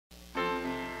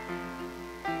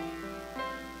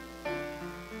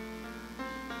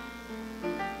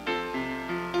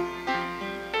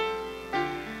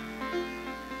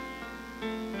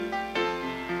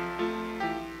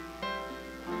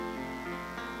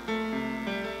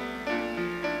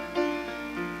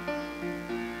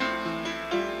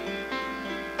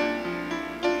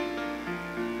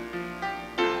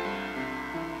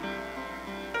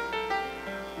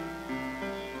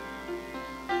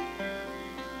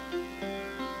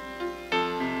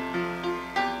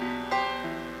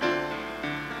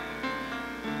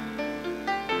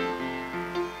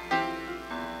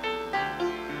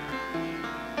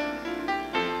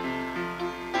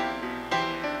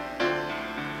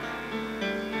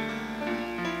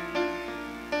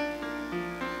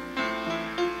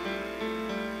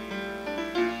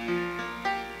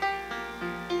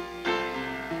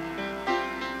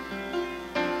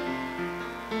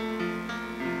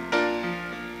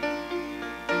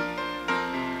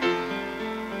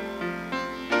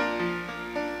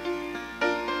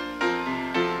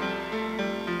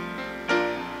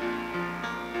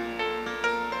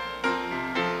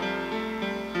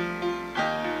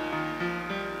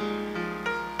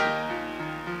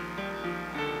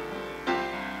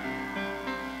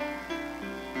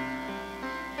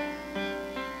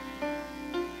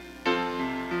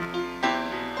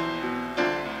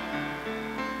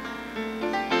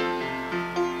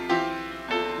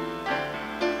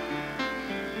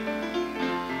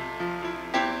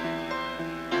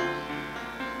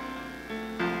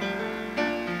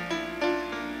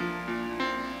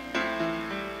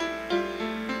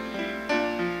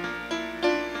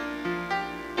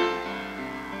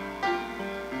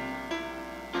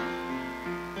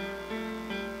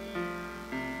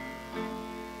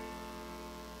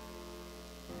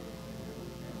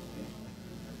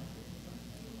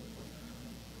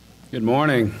Good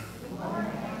morning.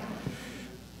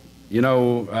 You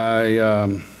know,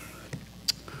 I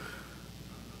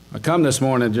come this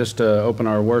morning just to open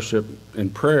our worship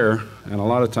in prayer, and a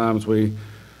lot of times we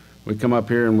come up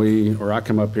here and or I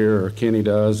come up here, or Kenny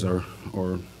does, or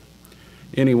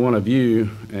any one of you,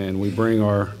 and we bring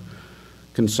our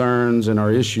concerns and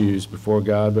our issues before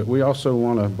God, but we also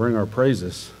want to bring our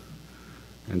praises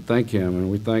and thank Him, and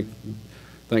we thank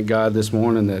God this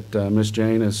morning that Miss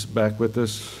Jane is back with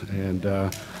us, and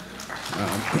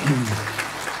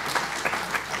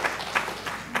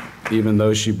even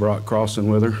though she brought crossing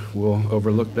with her, we'll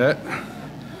overlook that.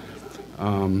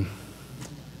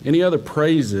 Any other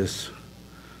praises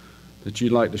that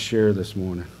you'd like to share this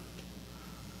morning?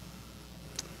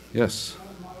 Yes.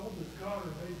 My oldest daughter,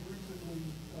 they recently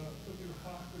took in a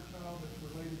foster child that's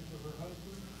related to her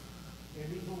husband,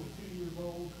 and he's only 2 years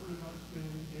old, pretty much been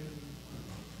in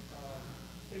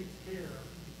state's care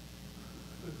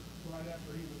since right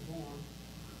after he was born.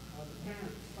 The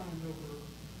parents signed over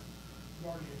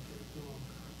guardianship to him.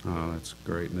 Oh, that's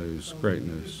great news. Great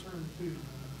news. So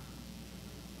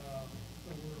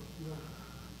we're real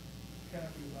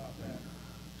happy about that.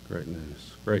 Great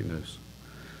news. Great news.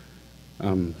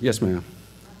 Yes, ma'am.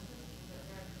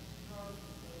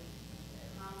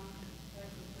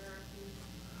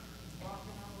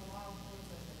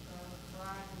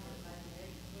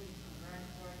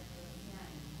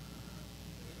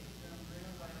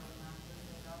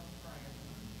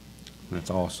 That's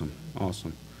awesome.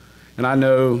 Awesome. And I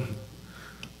know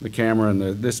the camera and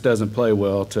this doesn't play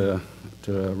well to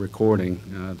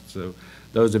recording. So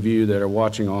those of you that are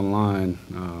watching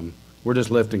online, we're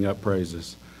just lifting up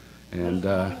praises. And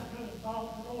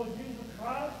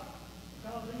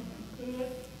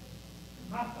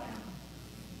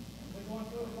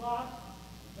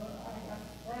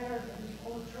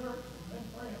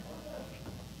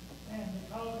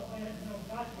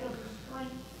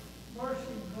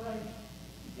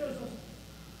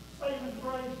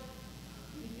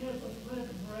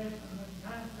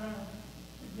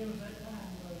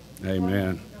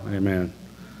Amen. Amen.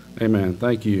 Amen.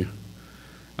 Thank you.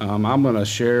 I'm going to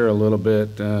share a little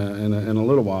bit in a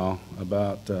little while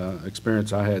about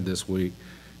experience I had this week.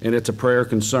 And it's a prayer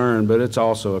concern, but it's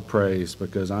also a praise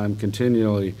because I'm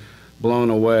continually blown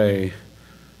away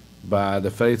by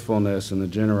the faithfulness and the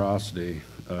generosity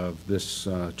of this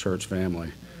church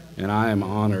family. And I am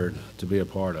honored to be a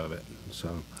part of it.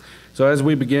 So as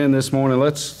we begin this morning,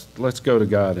 let's go to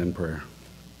God in prayer.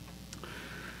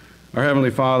 Our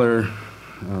Heavenly Father,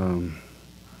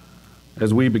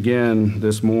 as we begin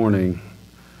this morning,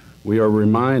 we are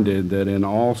reminded that in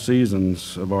all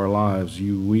seasons of our lives,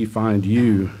 we find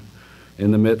you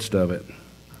in the midst of it.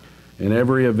 In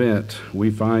every event,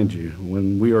 we find you.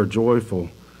 When we are joyful,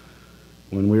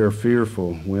 when we are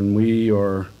fearful, when we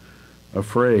are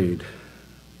afraid,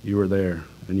 you are there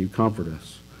and you comfort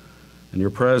us. And your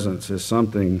presence is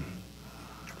something,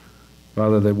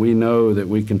 Father, that we know that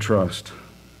we can trust.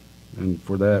 And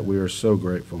for that, we are so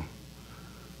grateful.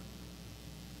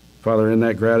 Father, in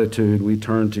that gratitude, we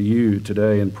turn to you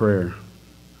today in prayer.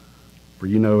 For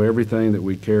you know everything that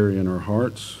we carry in our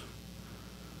hearts,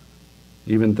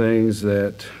 even things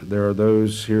that there are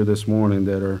those here this morning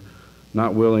that are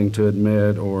not willing to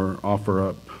admit or offer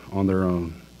up on their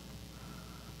own.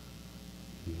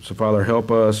 So, Father,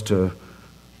 help us to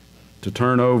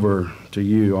turn over to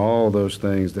you all those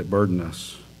things that burden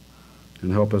us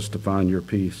and help us to find your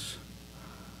peace.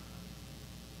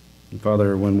 And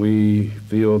Father, when we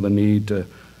feel the need to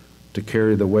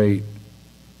carry the weight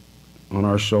on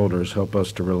our shoulders, help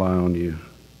us to rely on you.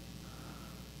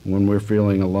 When we're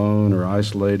feeling alone or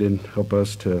isolated, help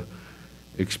us to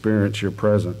experience your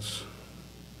presence.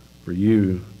 For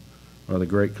you are the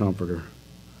great comforter.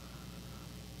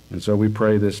 And so we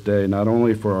pray this day not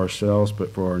only for ourselves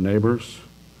but for our neighbors.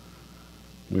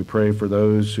 We pray for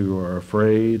those who are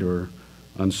afraid or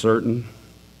uncertain.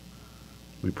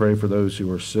 We pray for those who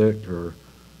are sick or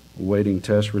awaiting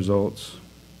test results.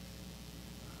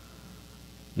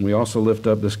 And we also lift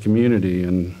up this community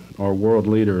and our world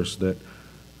leaders that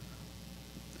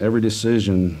every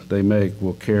decision they make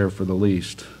will care for the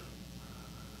least.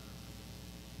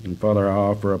 And Father, I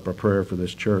offer up a prayer for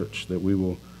this church that we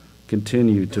will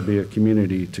continue to be a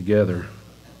community together,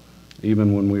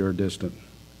 even when we are distant.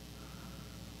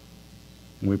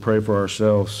 And we pray for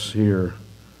ourselves here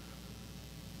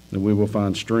that we will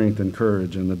find strength and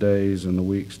courage in the days and the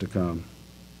weeks to come.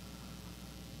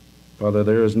 Father,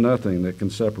 there is nothing that can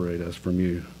separate us from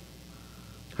you.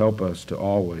 Help us to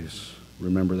always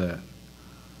remember that.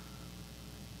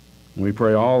 And we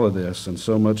pray all of this and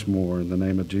so much more in the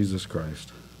name of Jesus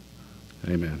Christ.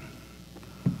 Amen.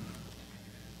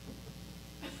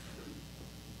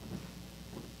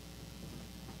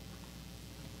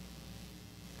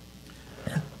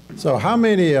 So how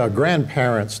many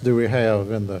grandparents do we have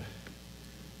in the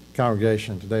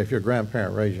congregation today? If you're a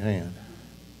grandparent, raise your hand.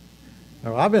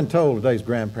 Now, I've been told today's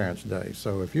Grandparents' Day,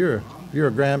 so if you're a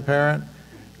grandparent,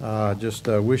 just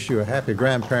wish you a happy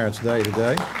Grandparents' Day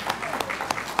today.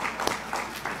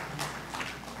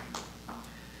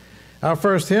 Our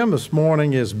first hymn this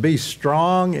morning is Be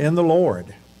Strong in the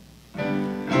Lord.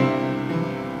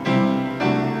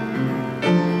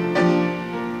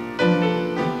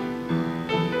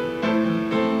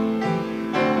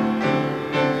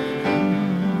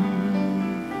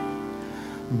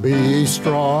 Be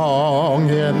strong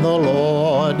in the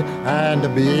Lord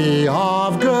and be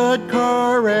of good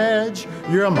courage.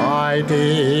 Your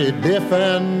mighty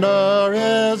defender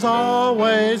is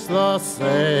always the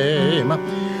same.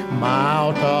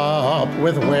 Mount up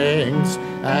with wings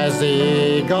as the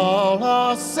eagle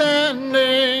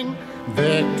ascending.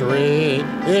 Victory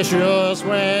is yours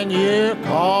when you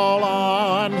call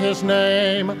on his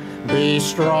name. Be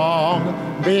strong,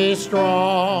 be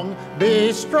strong,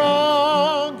 be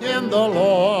strong in the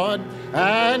Lord,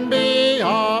 and be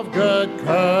of good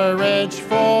courage,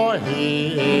 for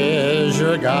he is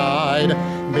your guide.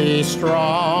 Be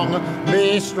strong,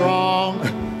 be strong,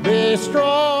 be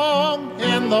strong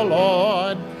in the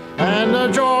Lord, and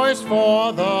rejoice,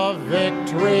 for the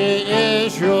victory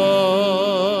is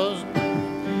yours.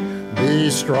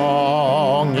 Be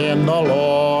strong in the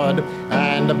Lord,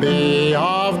 and be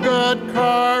of good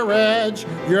courage.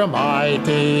 Your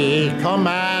mighty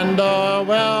commander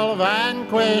will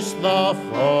vanquish the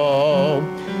foe.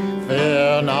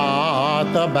 Fear not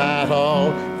the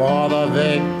battle, for the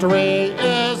victory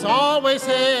is always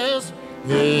his.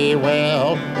 He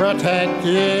will protect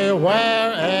you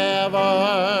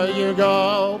wherever you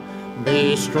go.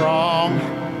 Be strong,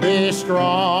 be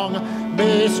strong,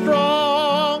 be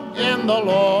strong in the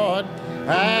Lord,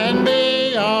 and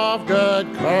be of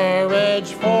good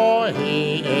courage, for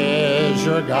he is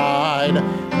your guide.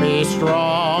 Be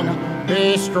strong,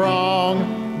 be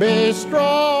strong, be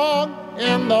strong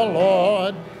in the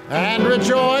Lord, and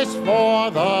rejoice, for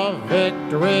the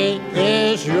victory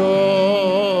is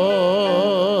yours.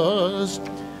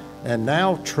 And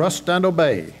now trust and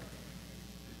obey.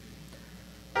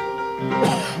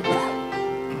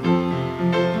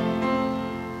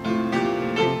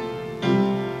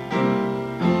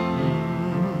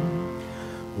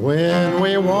 When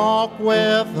we walk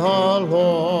with the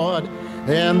Lord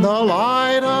in the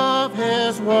light of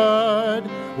his word,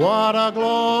 what a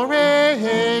glory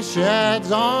he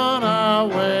sheds on our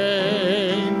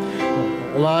way.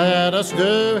 Let us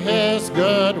do his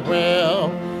good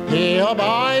will. He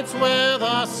abides with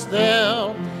us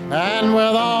still, and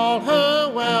with all who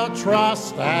will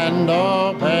trust and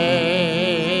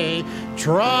obey.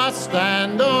 Trust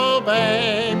and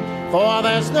obey, for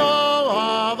there's no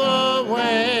other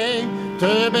way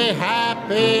to be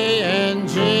happy in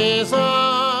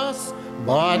Jesus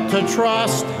but to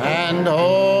trust and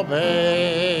obey.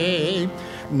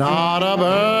 Not a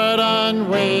burden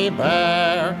we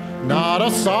bear, not a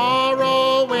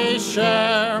sorrow we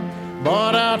share,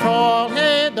 but at all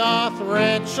he doth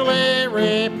richly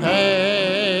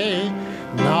repay.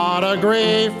 Not a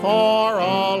grief or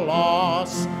a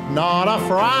loss, not a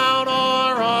frown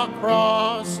or a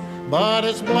cross, but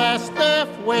is blessed if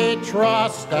we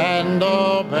trust and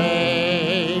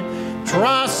obey.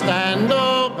 Trust and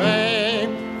obey,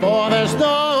 for there's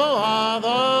no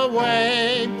other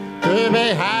way to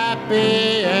be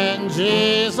happy in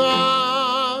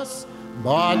Jesus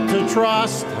but to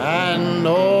trust and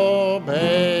obey.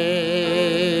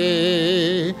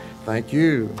 Thank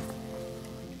you.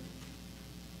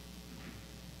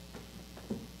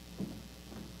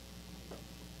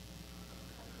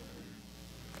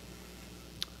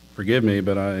 Forgive me,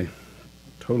 but I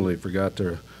totally forgot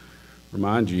to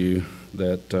remind you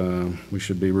that we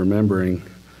should be remembering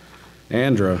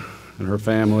Andra and her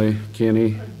family,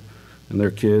 Kenny and their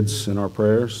kids in our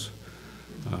prayers.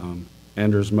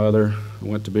 Andra's mother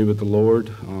went to be with the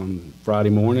Lord on Friday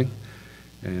morning,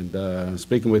 and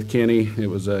speaking with Kenny, it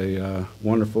was a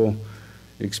wonderful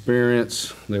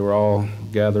experience. They were all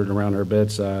gathered around her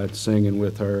bedside, singing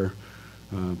with her,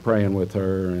 praying with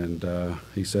her, and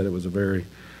he said it was a very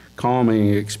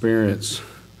calming experience.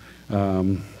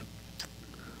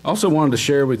 Also wanted to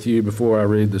share with you before I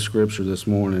read the scripture this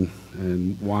morning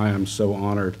and why I'm so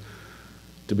honored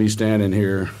to be standing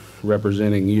here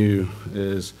representing you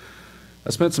is I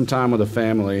spent some time with a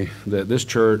family that this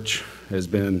church has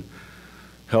been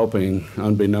helping,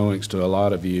 unbeknownst to a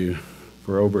lot of you,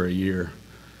 for over a year.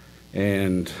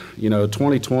 And, you know,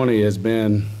 2020 has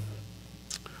been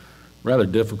rather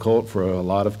difficult for a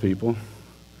lot of people.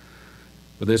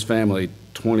 With this family,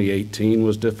 2018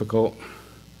 was difficult,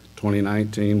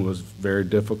 2019 was very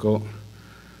difficult,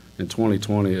 and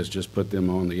 2020 has just put them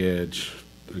on the edge,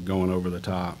 going over the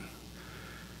top.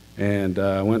 And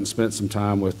I went and spent some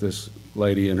time with this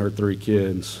lady and her 3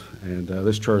 kids, and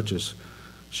this church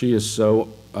she is so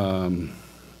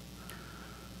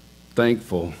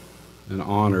thankful and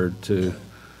honored to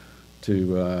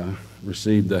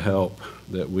receive the help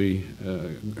that we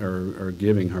are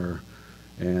giving her.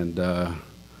 And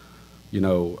you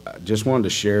know, I just wanted to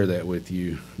share that with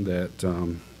you, that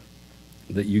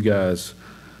that you guys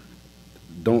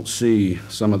don't see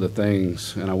some of the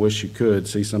things, and I wish you could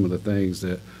see some of the things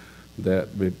that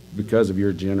because of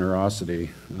your generosity,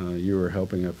 you are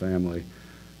helping a family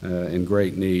in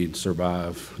great need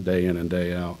survive day in and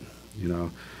day out, you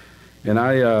know.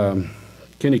 And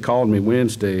Kenny called me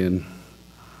Wednesday and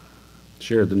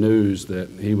shared the news that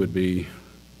he would be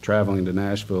traveling to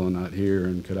Nashville and not here,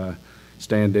 and could I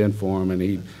stand in for him? And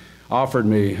he offered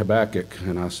me Habakkuk,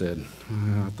 and I said,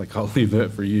 I think I'll leave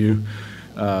that for you.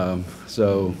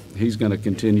 So he's going to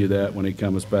continue that when he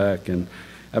comes back. And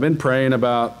I've been praying a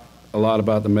lot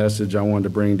about the message I wanted to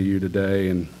bring to you today.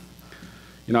 And,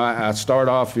 you know, I start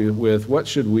off with, what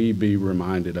should we be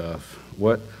reminded of?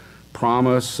 What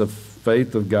promise of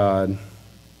faith of God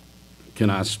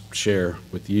can I share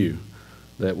with you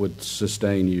that would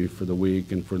sustain you for the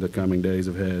week and for the coming days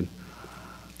ahead?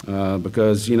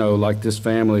 Because, you know, like this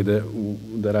family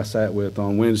that I sat with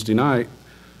on Wednesday night,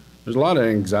 there's a lot of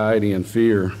anxiety and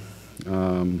fear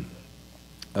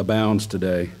abounds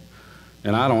today.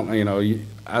 And I don't, you know,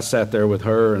 I sat there with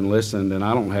her and listened, and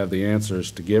I don't have the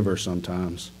answers to give her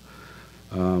sometimes.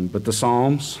 But the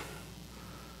Psalms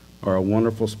are a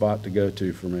wonderful spot to go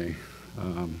to for me.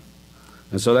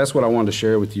 And so that's what I wanted to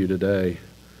share with you today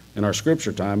in our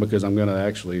scripture time, because I'm going to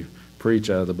actually preach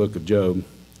out of the book of Job.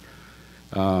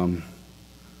 The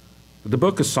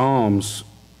book of Psalms,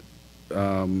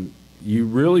 you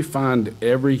really find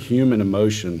every human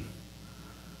emotion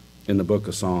in the book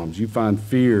of Psalms. You find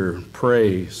fear,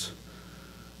 praise,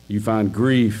 you find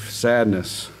grief,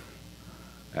 sadness,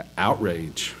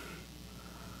 outrage.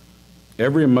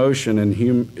 Every emotion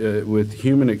with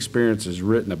human experience is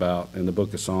written about in the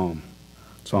book of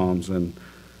Psalms. And,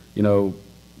 you know,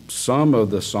 some of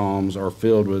the Psalms are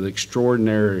filled with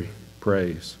extraordinary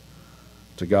praise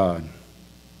to God.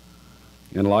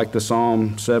 And like the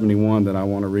Psalm 71 that I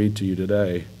want to read to you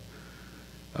today,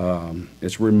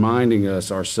 it's reminding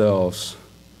us ourselves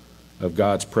of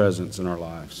God's presence in our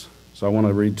lives. So I want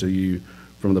to read to you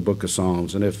from the book of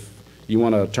Psalms. And if you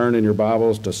want to turn in your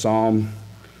Bibles to Psalm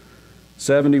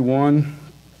 71, I'm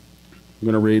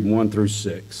going to read 1 through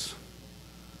 6.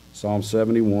 Psalm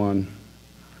 71,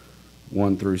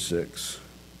 1 through 6.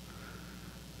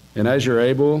 And as you're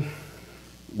able,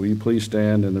 will you please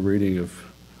stand in the reading of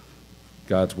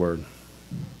God's word?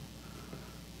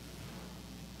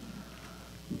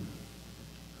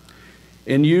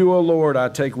 In you, O Lord, I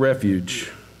take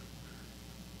refuge.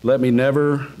 Let me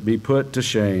never be put to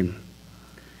shame.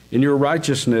 In your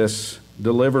righteousness,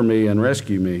 deliver me and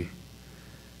rescue me.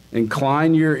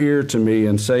 Incline your ear to me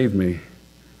and save me.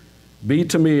 Be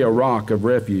to me a rock of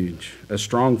refuge, a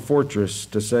strong fortress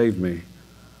to save me.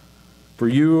 For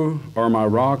you are my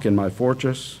rock and my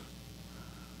fortress.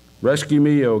 Rescue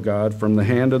me, O God, from the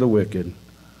hand of the wicked,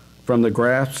 from the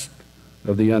grasp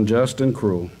of the unjust and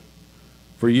cruel.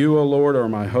 For you, O Lord, are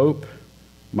my hope,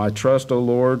 my trust, O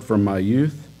Lord, from my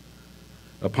youth.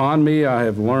 Upon me I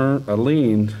have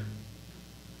leaned,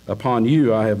 upon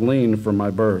you I have leaned from my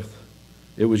birth.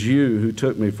 It was you who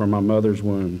took me from my mother's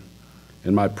womb,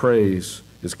 and my praise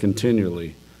is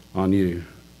continually on you.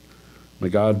 May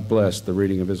God bless the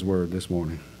reading of his word this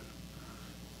morning.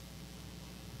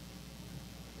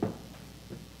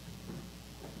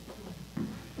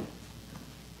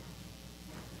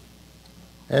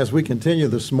 As we continue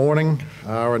this morning,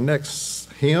 our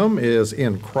next hymn is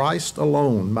In Christ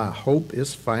Alone, My Hope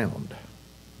is Found.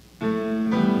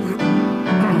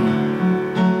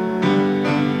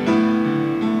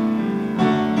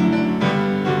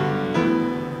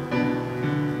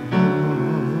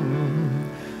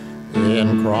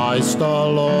 In Christ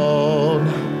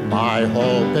alone, my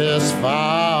hope is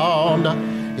found.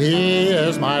 He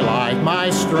is my light, my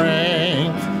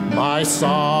strength, my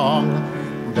song.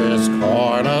 This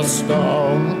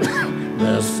cornerstone,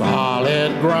 this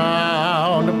solid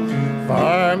ground,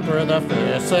 firm through the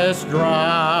fiercest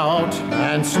drought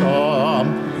and storm.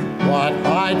 What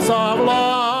heights of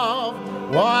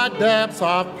love, what depths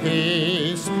of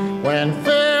peace, when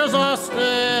fears are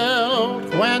stilled,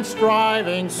 when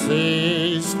striving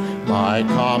ceased. My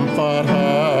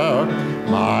comforter,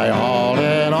 my all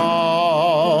in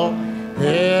all,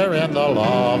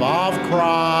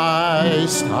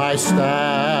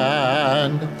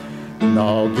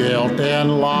 No guilt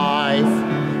in life,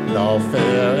 no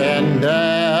fear in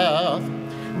death.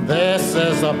 This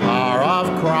is the power of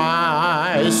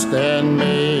Christ in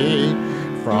me.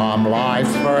 From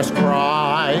life's first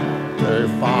cry to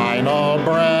final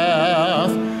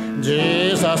breath,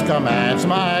 Jesus commands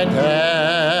my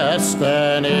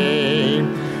destiny.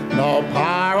 No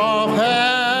power of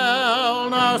hell,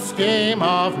 no scheme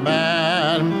of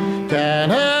man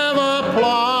can ever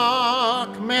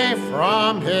pluck me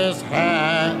from his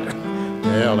hand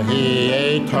till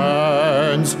he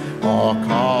turns or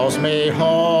calls me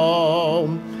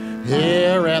home.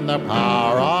 Here in the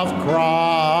power of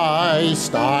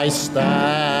Christ I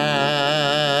stand.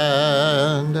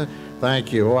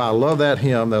 Thank you. Oh, I love that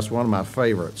hymn. That's one of my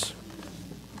favorites.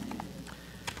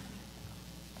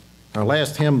 Our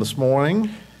last hymn this morning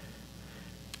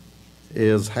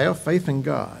is Have Faith in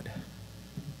God.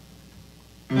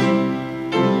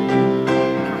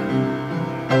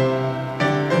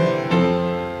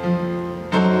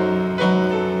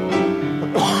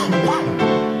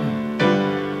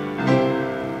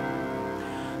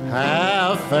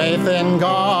 Have faith in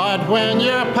God when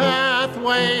your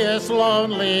pathway is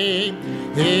lonely.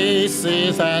 He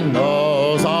sees and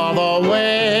knows all the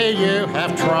way you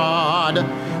have trod.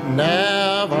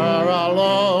 Never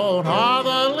alone are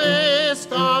the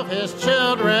least of his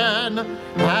children.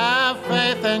 Have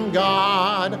faith in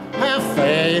God. Have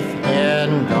faith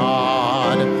in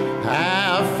God.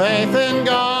 Have faith in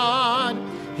God.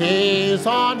 He's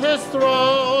on his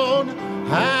throne.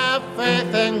 Have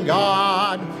faith in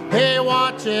God. He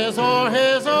watches o'er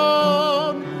his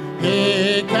own.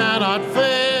 He cannot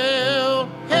fail.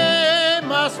 He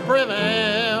must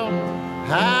prevail.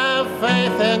 Have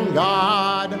faith in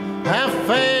God. Have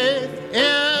faith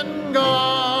in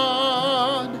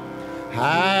God.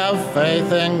 Have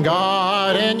faith in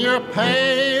God in your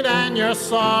pain and your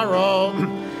sorrow.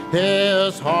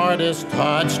 His heart is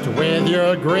touched with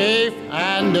your grief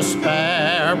and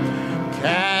despair.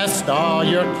 Cast all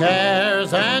your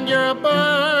cares and your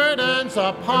burdens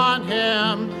upon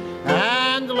him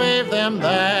and leave them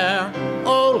there.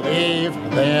 Oh, leave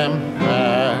them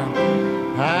there.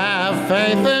 Have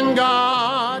faith in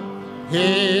God.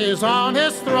 He's on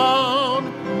his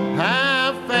throne.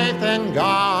 Have faith in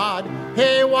God.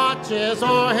 He watches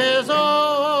o'er his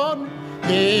own.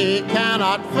 He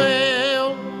cannot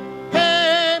fail.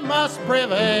 He must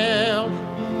prevail.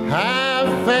 Have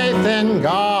faith in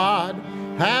God.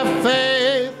 Have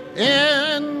faith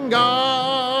in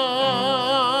God.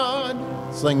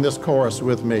 Sing this chorus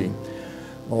with me.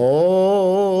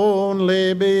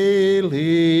 Only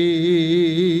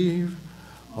believe.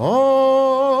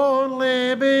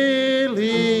 Only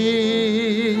believe.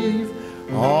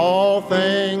 All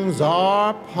things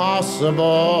are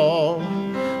possible.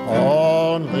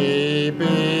 Only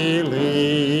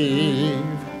believe.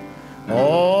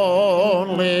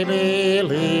 Only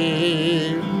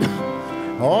believe.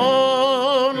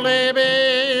 Only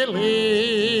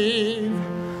believe.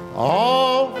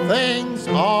 All things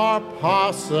are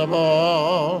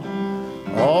possible.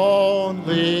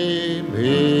 Only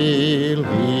believe.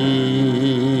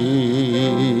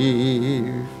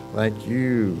 Thank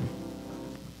you.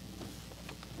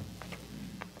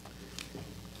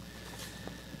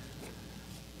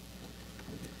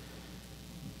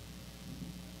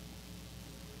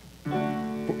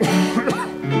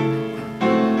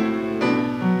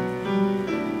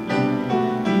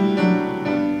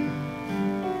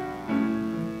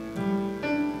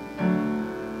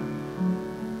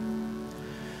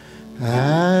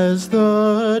 As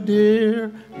the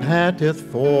deer panteth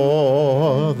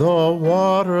for the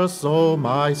water, so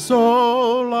my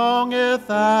soul longeth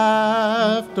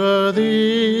after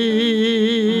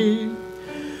thee.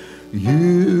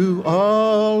 You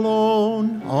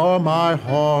alone are my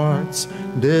heart's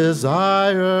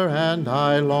desire, and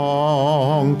I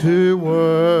long to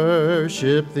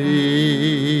worship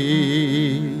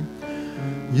thee.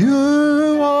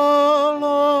 You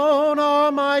alone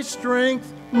are my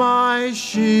strength, my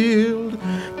shield.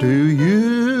 To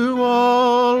you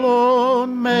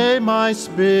alone may my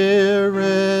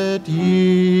spirit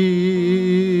yield.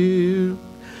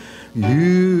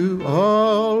 You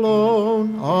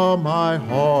alone are my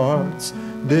heart's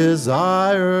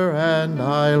desire, and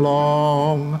I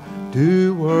long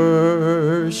to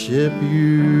worship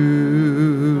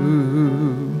you.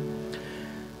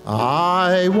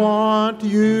 I want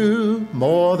you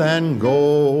more than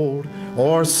gold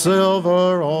or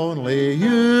silver, only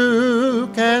you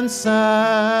can satisfy.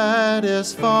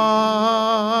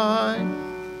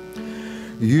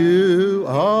 You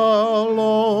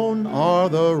alone are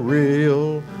the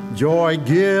real joy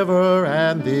giver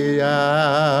and the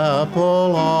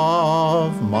apple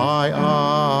of my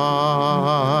eye.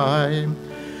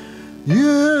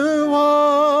 You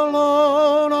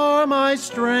alone are my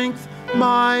strength,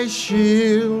 my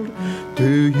shield.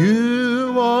 To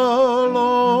you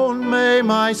alone may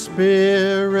my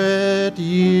spirit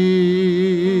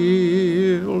yield.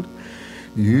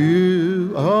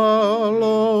 You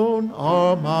alone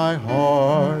are my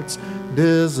heart's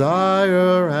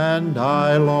desire, and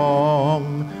I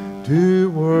long to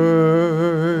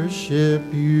worship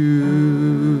you.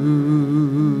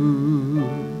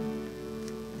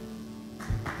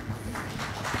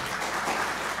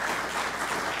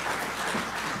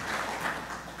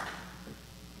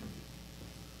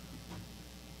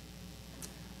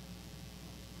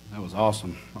 That was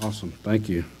awesome. Awesome. Thank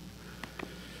you.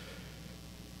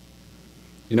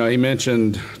 You know, he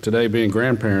mentioned today being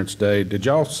Grandparents' Day. Did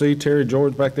y'all see Terry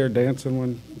George back there dancing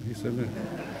when he said that?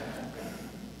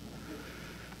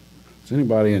 Is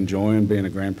anybody enjoying being a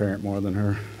grandparent more than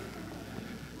her?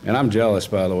 And I'm jealous,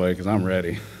 by the way, because I'm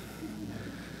ready.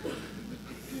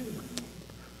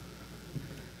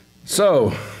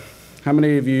 So, how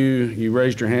many of you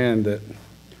raised your hand that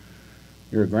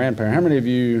you're a grandparent? How many of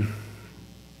you,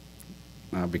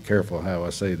 I'll be careful how I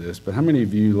say this, but how many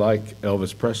of you like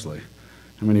Elvis Presley?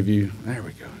 How many of you? There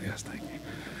we go. Yes, thank you.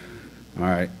 All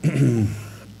right.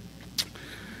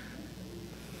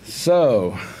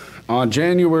 So, on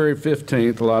January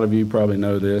 15th, a lot of you probably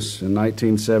know this, in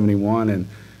 1971, in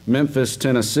Memphis,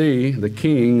 Tennessee, the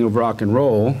king of rock and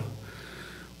roll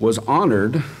was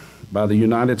honored by the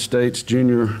United States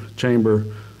Junior Chamber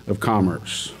of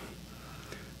Commerce,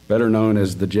 better known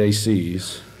as the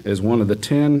JCs, as one of the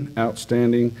 10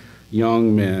 outstanding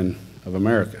young men of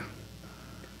America.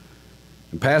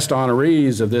 And past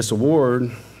honorees of this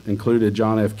award included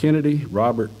John F. Kennedy,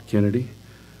 Robert Kennedy,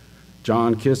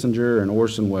 John Kissinger, and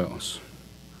Orson Welles.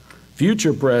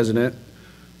 Future President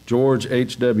George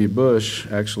H.W. Bush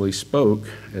actually spoke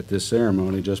at this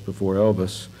ceremony just before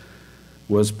Elvis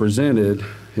was presented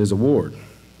his award.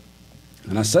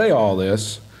 And I say all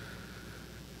this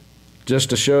just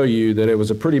to show you that it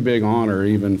was a pretty big honor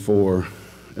even for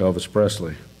Elvis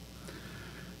Presley.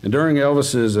 And during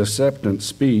Elvis's acceptance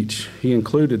speech, he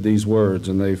included these words,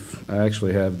 and I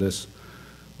actually have this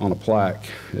on a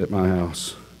plaque at my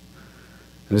house.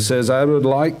 And it says, "I would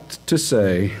like to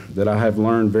say that I have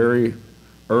learned very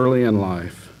early in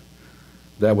life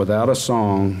that without a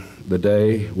song, the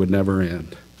day would never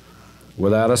end.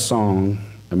 Without a song,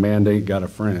 a man ain't got a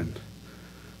friend.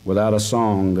 Without a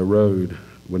song, the road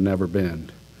would never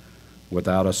bend.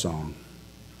 Without a song.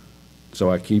 So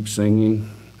I keep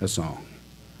singing a song."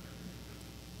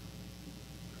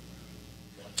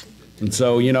 And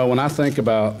so, you know, when I think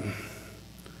about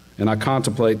and I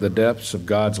contemplate the depths of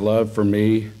God's love for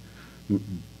me,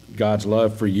 God's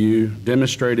love for you,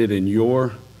 demonstrated in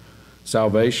your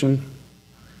salvation,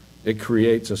 it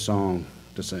creates a song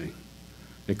to sing.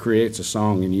 It creates a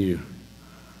song in you.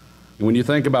 And when you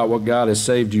think about what God has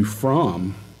saved you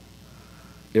from,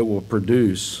 it will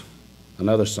produce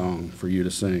another song for you to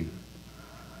sing.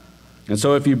 And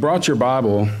so if you brought your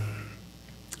Bible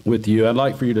with you, I'd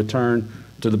like for you to turn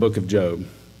to the book of Job.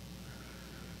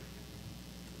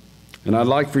 And I'd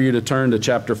like for you to turn to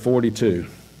chapter 42.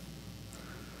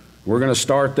 We're going to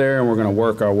start there and we're going to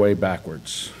work our way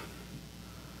backwards.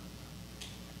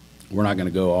 We're not going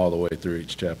to go all the way through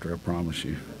each chapter, I promise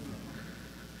you.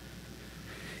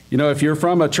 You know, if you're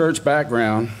from a church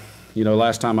background, you know,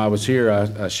 last time I was here,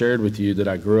 I shared with you that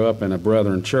I grew up in a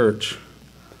Brethren church.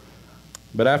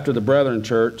 But after the Brethren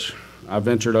church, I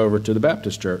ventured over to the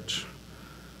Baptist church.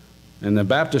 And the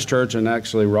Baptist church, and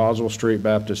actually Roswell Street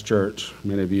Baptist Church,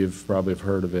 many of you have probably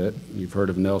heard of it. You've heard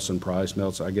of Nelson Price.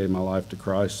 Nelson, I gave my life to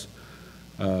Christ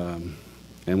and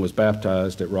was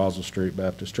baptized at Roswell Street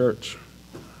Baptist Church.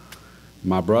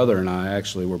 My brother and I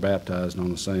actually were baptized on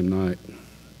the same night.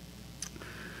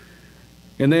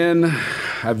 And then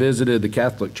I visited the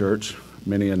Catholic Church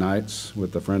many a nights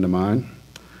with a friend of mine.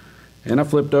 And I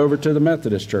flipped over to the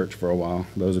Methodist Church for a while,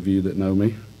 those of you that know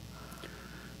me.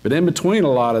 But in between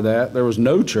a lot of that, there was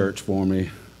no church for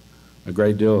me a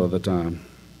great deal of the time.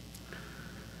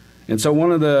 And so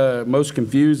one of the most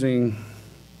confusing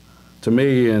to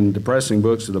me and depressing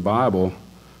books of the Bible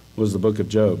was the book of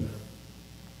Job.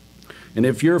 And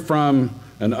if you're from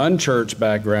an unchurched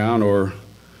background, or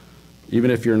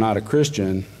even if you're not a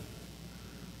Christian,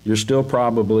 you're still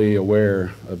probably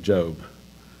aware of Job.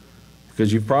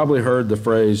 Because you've probably heard the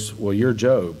phrase, well, you're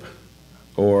Job.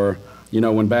 Or, you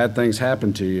know, when bad things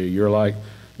happen to you, you're like,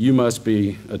 you must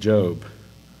be a Job.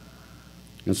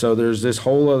 And so there's this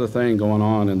whole other thing going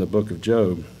on in the book of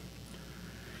Job.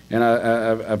 And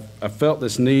I felt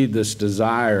this need, this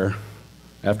desire,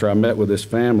 after I met with this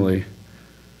family,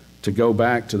 to go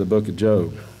back to the book of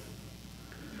Job.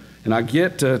 And I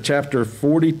get to chapter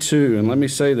 42, and let me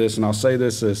say this, and I'll say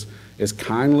this as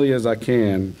kindly as I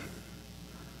can,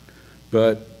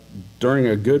 but during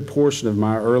a good portion of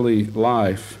my early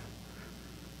life,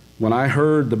 when I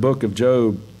heard the book of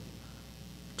Job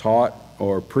taught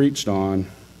or preached on,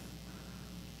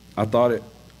 I thought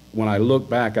when I look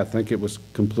back, I think it was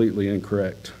completely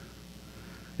incorrect.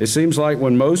 It seems like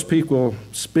when most people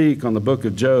speak on the book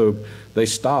of Job, they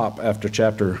stop after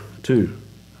chapter 2.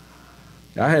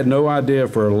 I had no idea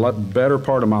for a better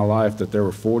part of my life that there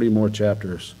were 40 more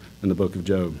chapters in the book of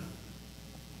Job.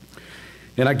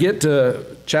 And I get to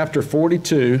chapter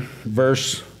 42,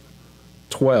 verse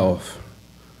 12.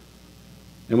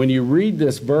 And when you read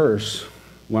this verse,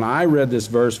 when I read this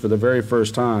verse for the very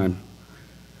first time,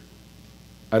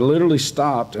 I literally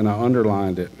stopped and I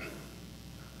underlined it.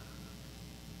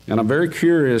 And I'm very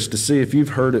curious to see if you've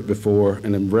heard it before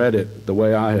and have read it the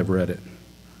way I have read it.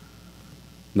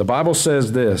 The Bible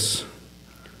says this: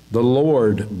 the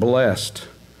Lord blessed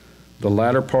the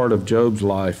latter part of Job's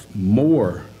life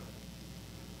more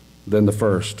than the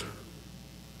first.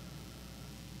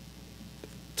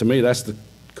 To me, that's the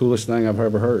coolest thing I've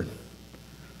ever heard.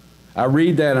 I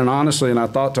read that and honestly, and I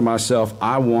thought to myself,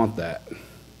 I want that.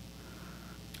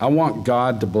 I want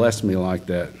God to bless me like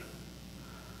that.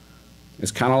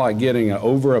 It's kind of like getting an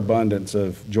overabundance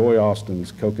of Joy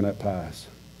Austin's coconut pies.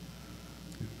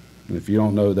 And if you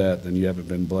don't know that, then you haven't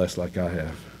been blessed like I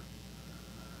have.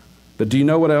 But do you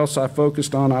know what else I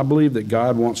focused on? I believe that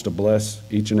God wants to bless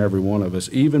each and every one of us,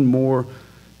 even more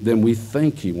than we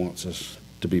think He wants us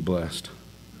to be blessed.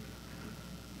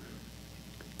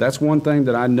 That's one thing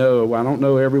that I know. I don't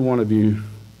know every one of you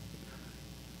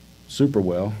super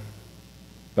well,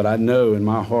 but I know in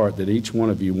my heart that each one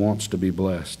of you wants to be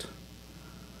blessed.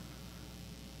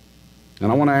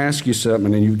 And I want to ask you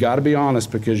something, and you've got to be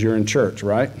honest because you're in church,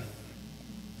 right?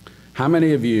 How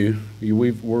many of you,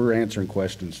 we're answering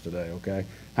questions today, okay?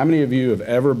 How many of you have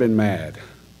ever been mad?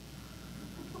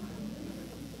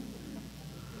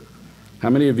 How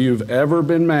many of you have ever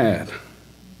been mad?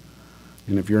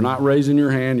 And if you're not raising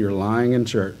your hand, you're lying in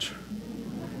church.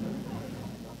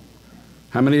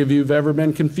 How many of you have ever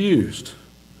been confused?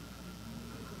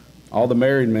 All the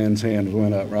married men's hands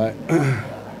went up, right?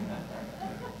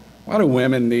 Why do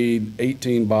women need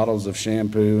 18 bottles of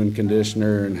shampoo and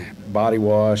conditioner and body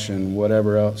wash and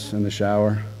whatever else in the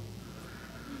shower?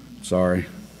 Sorry.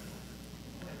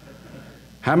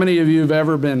 How many of you have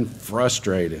ever been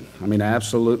frustrated? I mean,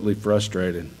 absolutely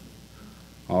frustrated.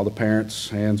 All the parents'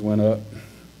 hands went up,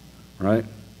 right?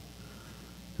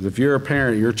 Because if you're a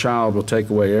parent, your child will take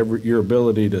away your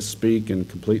ability to speak in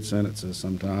complete sentences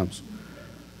sometimes.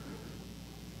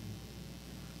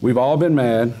 We've all been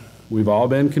mad. We've all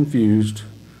been confused.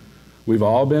 We've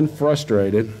all been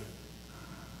frustrated.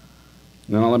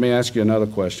 Now let me ask you another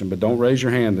question, but don't raise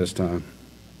your hand this time,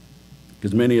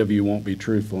 because many of you won't be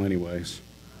truthful anyways.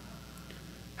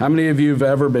 How many of you have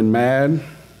ever been mad,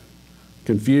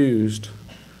 confused,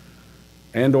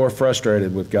 and or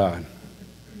frustrated with God?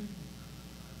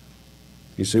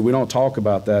 You see, we don't talk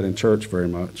about that in church very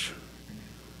much.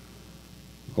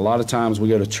 A lot of times we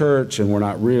go to church and we're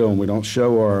not real and we don't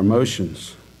show our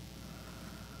emotions.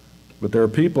 But there are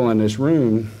people in this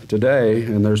room today,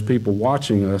 and there's people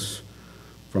watching us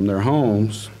from their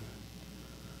homes.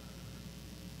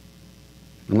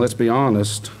 And let's be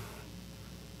honest,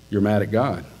 you're mad at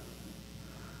God.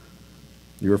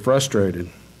 You're frustrated.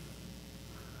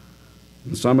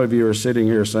 And some of you are sitting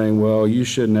here saying, well, you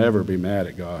should never be mad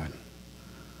at God.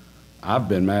 I've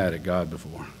been mad at God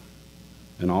before.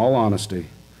 In all honesty,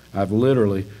 I've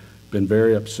literally been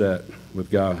very upset with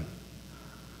God.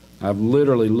 I've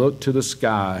literally looked to the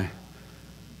sky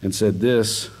and said,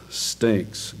 this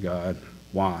stinks, God.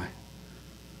 Why?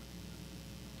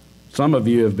 Some of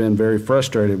you have been very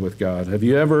frustrated with God. Have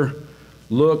you ever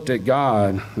looked at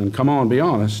God, and come on, be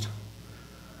honest,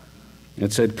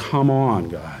 and said, come on,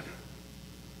 God.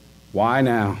 Why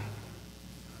now?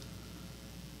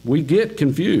 We get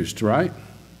confused, right?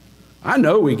 I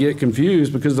know we get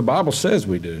confused because the Bible says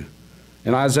we do.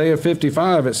 In Isaiah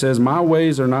 55, it says, my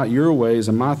ways are not your ways,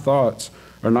 and my thoughts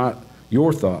are not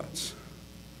your thoughts.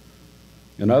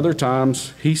 And other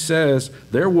times, he says,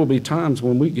 there will be times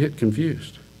when we get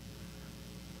confused.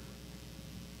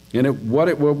 And what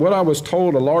I was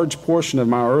told a large portion of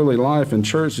my early life in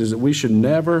church is that we should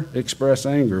never express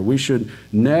anger. We should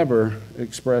never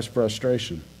express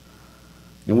frustration.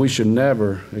 And we should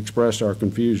never express our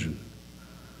confusion.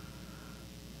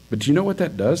 But do you know what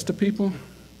that does to people?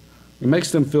 It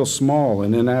makes them feel small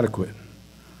and inadequate.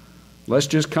 Let's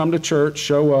just come to church,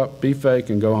 show up, be fake,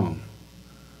 and go home.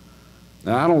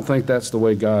 And I don't think that's the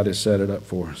way God has set it up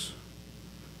for us.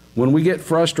 When we get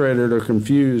frustrated or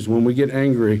confused, when we get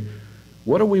angry,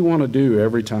 what do we want to do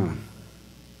every time?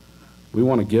 We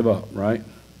want to give up, right?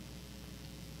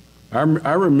 I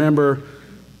remember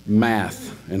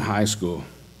math in high school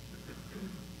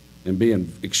and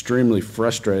being extremely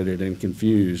frustrated and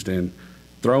confused and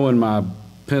throwing my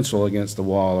pencil against the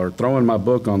wall or throwing my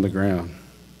book on the ground.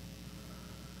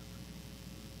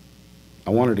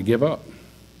 I wanted to give up.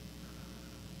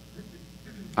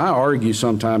 I argue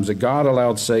sometimes that God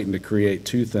allowed Satan to create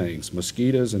two things,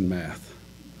 mosquitoes and math.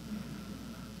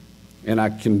 And I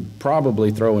can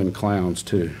probably throw in clowns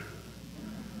too.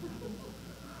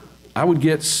 I would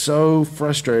get so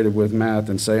frustrated with math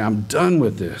and say, I'm done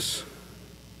with this.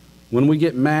 When we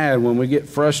get mad, when we get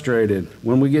frustrated,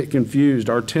 when we get confused,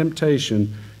 our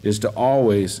temptation is to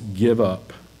always give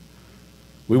up.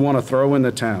 We want to throw in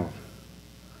the towel.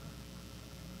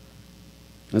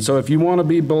 And so if you want to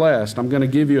be blessed, I'm going to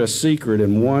give you a secret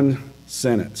in one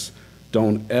sentence.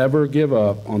 Don't ever give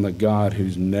up on the God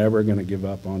who's never going to give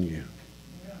up on you.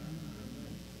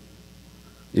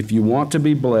 If you want to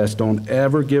be blessed, don't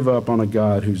ever give up on a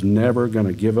God who's never going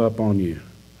to give up on you.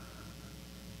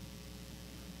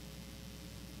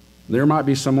 There might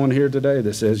be someone here today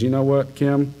that says, you know what,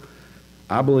 Kim?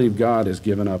 I believe God has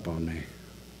given up on me.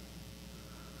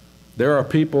 There are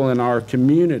people in our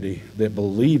community that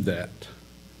believe that.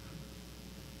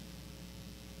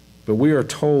 But we are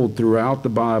told throughout the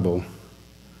Bible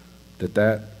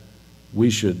that we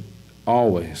should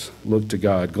always look to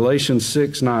God. Galatians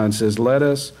 6:9 says, let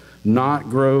us not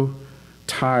grow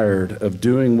tired of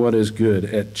doing what is good.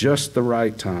 At just the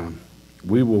right time,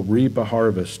 we will reap a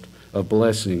harvest of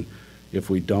blessing if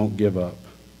we don't give up.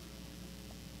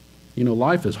 You know,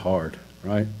 life is hard,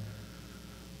 right?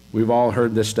 We've all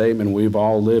heard this statement. We've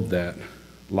all lived that.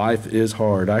 Life is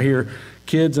hard. I hear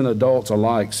kids and adults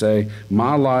alike say,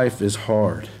 my life is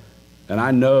hard. And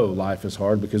I know life is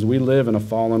hard because we live in a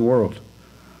fallen world.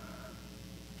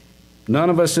 None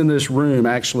of us in this room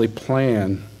actually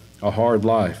plan a hard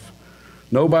life.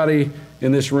 Nobody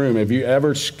in this room, have you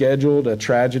ever scheduled a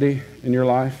tragedy in your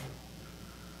life?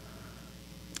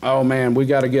 Oh man, we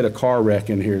got to get a car wreck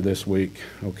in here this week,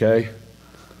 okay?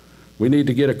 We need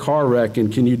to get a car wreck,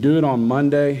 and can you do it on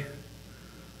Monday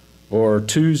or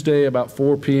Tuesday about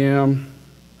 4 p.m.?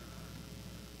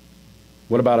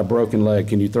 What about a broken leg?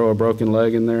 Can you throw a broken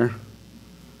leg in there?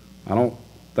 I don't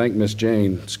think Miss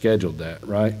Jane scheduled that,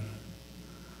 right?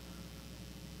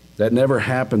 That never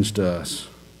happens to us.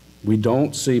 We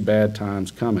don't see bad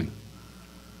times coming.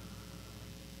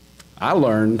 I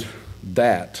learned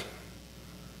that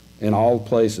in all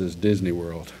places, Disney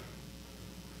World,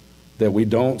 that we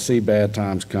don't see bad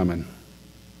times coming.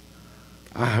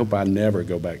 I hope I never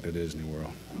go back to Disney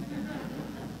World.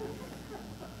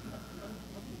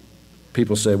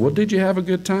 People say, well, did you have a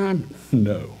good time?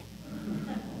 No.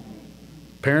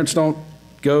 Parents don't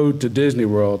go to Disney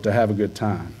World to have a good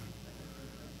time.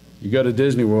 You go to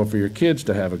Disney World for your kids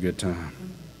to have a good time.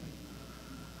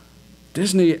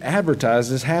 Disney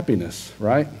advertises happiness,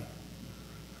 right?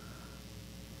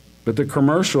 But the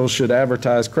commercials should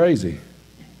advertise crazy.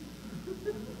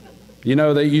 You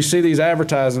know, you see these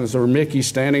advertisements where Mickey's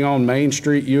standing on Main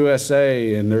Street,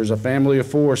 USA, and there's a family of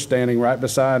 4 standing right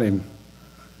beside him.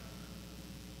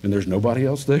 And there's nobody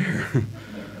else there.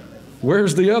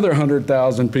 Where's the other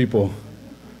 100,000 people?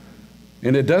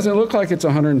 And it doesn't look like it's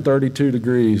 132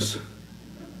 degrees.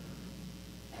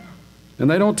 And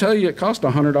they don't tell you it costs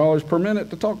 $100 per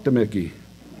minute to talk to Mickey.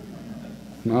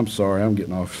 I'm sorry, I'm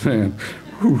getting off. Man,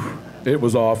 it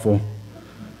was awful.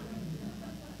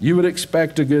 You would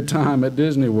expect a good time at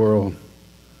Disney World.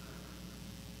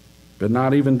 But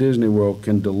not even Disney World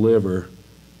can deliver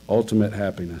ultimate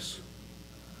happiness.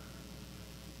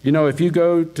 You know, if you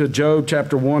go to Job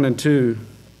chapter 1 and 2,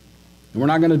 and we're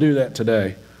not going to do that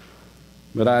today,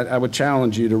 but I would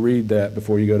challenge you to read that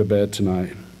before you go to bed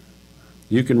tonight.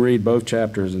 You can read both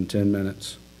chapters in 10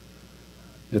 minutes.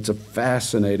 It's a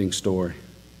fascinating story.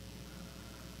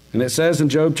 And it says in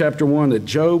Job chapter 1 that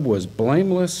Job was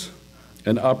blameless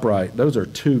and upright. Those are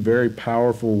 2 very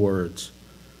powerful words.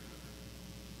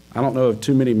 I don't know of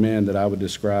too many men that I would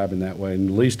describe in that way,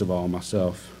 and least of all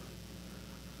myself.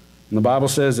 And the Bible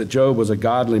says that Job was a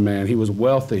godly man. He was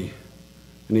wealthy,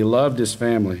 and he loved his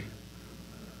family.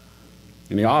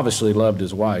 And he obviously loved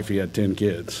his wife. He had 10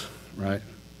 kids, right?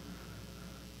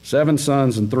 7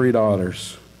 sons and 3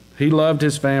 daughters. He loved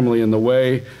his family in the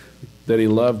way that he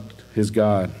loved his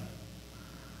God.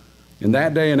 In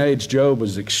that day and age, Job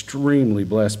was extremely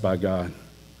blessed by God.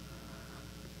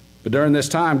 But during this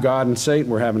time, God and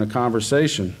Satan were having a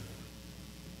conversation.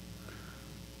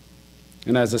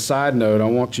 And as a side note, I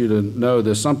want you to know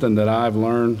there's something that I've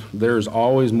learned. There's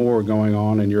always more going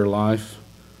on in your life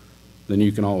than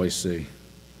you can always see.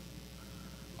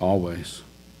 Always.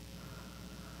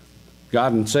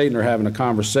 God and Satan are having a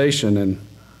conversation, and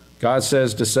God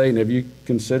says to Satan, have you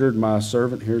considered my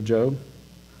servant here, Job?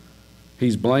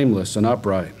 He's blameless and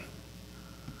upright.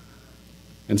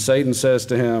 And Satan says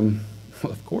to him,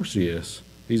 well, of course he is.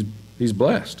 He's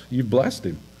blessed. You've blessed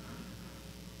him.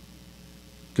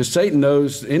 Because Satan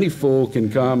knows any fool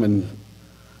can come and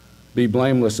be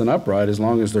blameless and upright as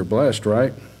long as they're blessed,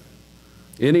 right?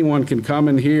 Anyone can come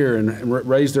in here and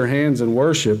raise their hands and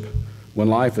worship when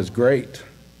life is great.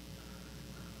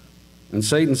 And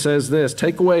Satan says this,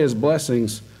 take away his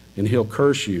blessings and he'll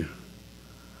curse you.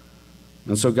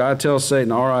 And so God tells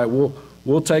Satan, all right,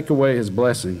 we'll take away his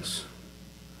blessings.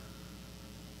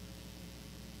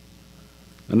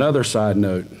 Another side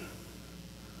note,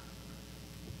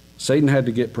 Satan had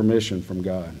to get permission from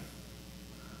God.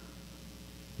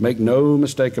 Make no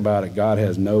mistake about it, God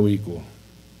has no equal.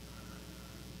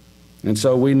 And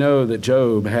so we know that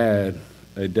Job had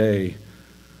a day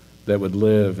that would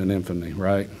live in infamy,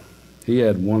 right? He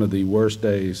had one of the worst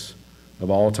days of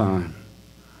all time.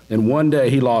 In one day,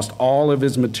 he lost all of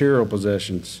his material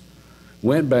possessions,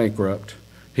 went bankrupt.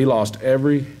 He lost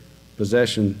every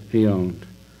possession he owned.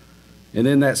 And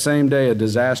in that same day, a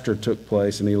disaster took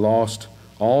place, and he lost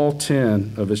all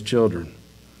 10 of his children.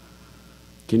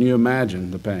 Can you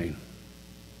imagine the pain?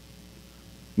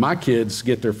 My kids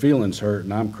get their feelings hurt,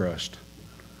 and I'm crushed.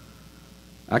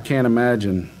 I can't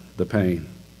imagine the pain.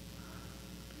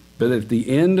 But at the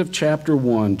end of chapter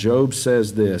 1, Job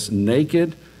says this,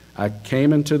 naked I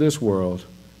came into this world,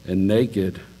 and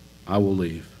naked I will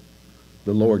leave.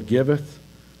 The Lord giveth,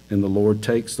 and the Lord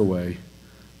takes away.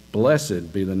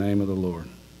 Blessed be the name of the Lord.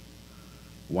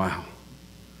 Wow.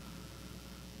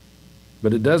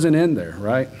 But it doesn't end there,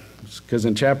 right? Because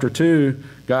in chapter 2,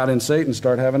 God and Satan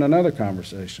start having another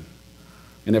conversation.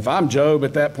 And if I'm Job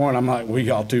at that point, I'm like, will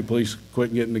y'all two please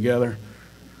quit getting together?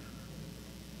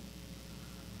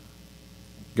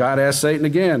 God asked Satan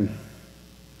again,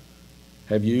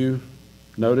 have you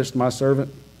noticed my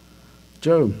servant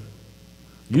Job?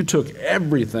 You took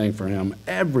everything from him,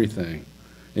 everything,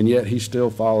 and yet he still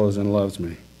follows and loves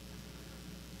me.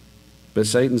 But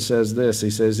Satan says this, he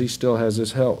says he still has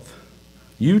his health.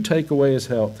 You take away his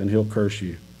health and he'll curse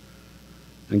you.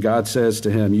 And God says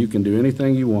to him, you can do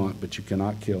anything you want, but you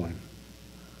cannot kill him.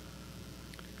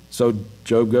 So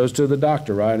Job goes to the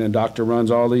doctor, right? And the doctor runs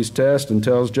all these tests and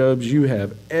tells Job, you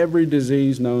have every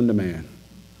disease known to man.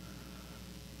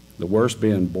 The worst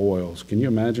being boils. Can you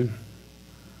imagine?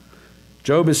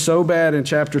 Job is so bad in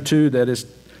chapter 2 that his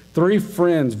 3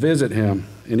 friends visit him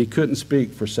and he couldn't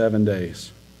speak for 7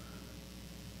 days.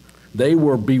 They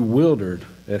were bewildered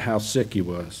at how sick he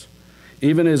was.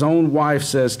 Even his own wife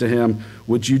says to him,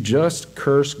 would you just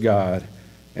curse God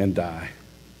and die?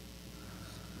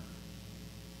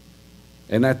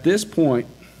 And at this point,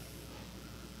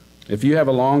 if you have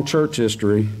a long church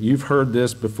history, you've heard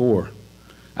this before.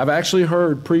 I've actually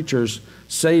heard preachers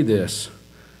say this.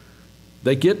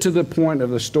 They get to the point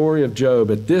of the story of Job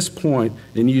at this point,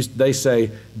 and they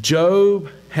say, Job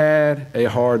had a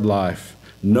hard life.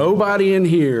 Nobody in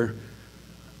here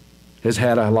has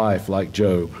had a life like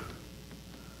Job.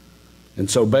 And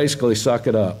so basically, suck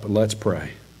it up and let's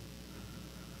pray.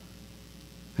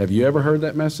 Have you ever heard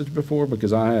that message before?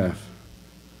 Because I have.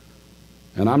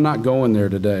 And I'm not going there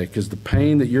today because the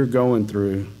pain that you're going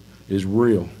through is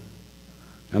real.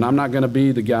 And I'm not going to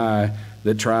be the guy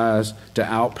that tries to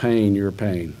outpain your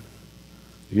pain.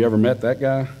 Have you ever met that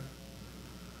guy?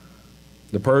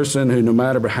 The person who, no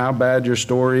matter how bad your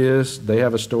story is, they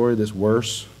have a story that's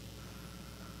worse.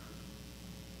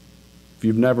 If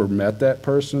you've never met that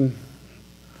person,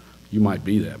 you might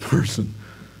be that person.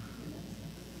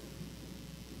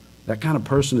 That kind of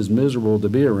person is miserable to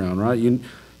be around, right?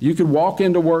 You could walk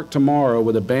into work tomorrow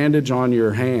with a bandage on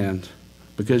your hand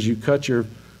because you cut your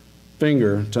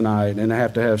finger tonight and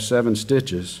have to have 7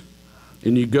 stitches.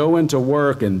 And you go into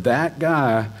work and that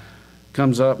guy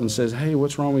comes up and says, hey,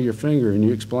 what's wrong with your finger? And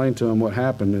you explain to him what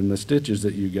happened and the stitches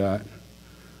that you got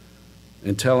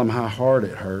and tell him how hard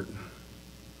it hurt.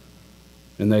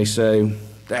 And they say,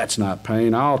 that's not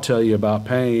pain. I'll tell you about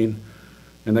pain.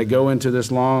 And they go into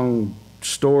this long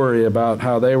story about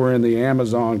how they were in the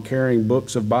Amazon carrying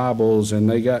books of Bibles and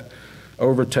they got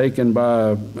overtaken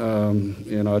by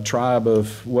a tribe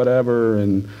of whatever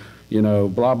and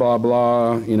blah blah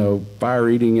blah,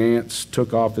 fire-eating ants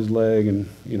took off his leg and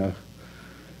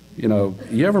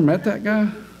you ever met that guy?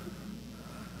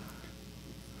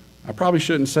 I probably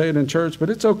shouldn't say it in church, but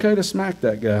it's okay to smack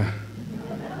that guy.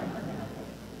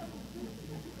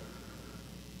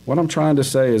 What I'm trying to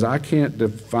say is I can't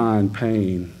define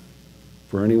pain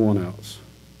for anyone else.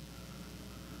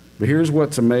 But here's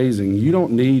what's amazing. You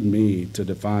don't need me to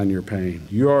define your pain.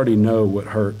 You already know what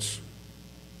hurts.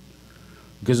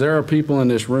 Because there are people in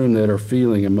this room that are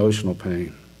feeling emotional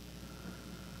pain.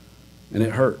 And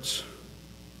it hurts.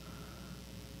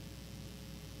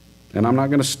 And I'm not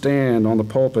going to stand on the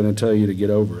pulpit and tell you to get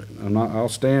over it. I'll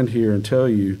stand here and tell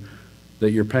you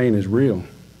that your pain is real.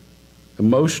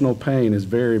 Emotional pain is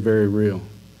very, very real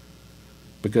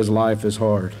because life is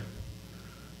hard.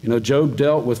 You know, Job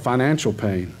dealt with financial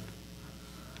pain.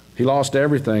 He lost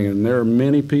everything, and there are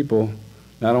many people,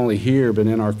 not only here, but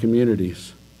in our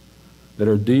communities, that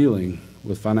are dealing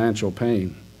with financial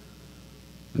pain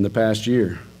in the past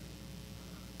year.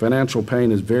 Financial pain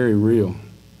is very real.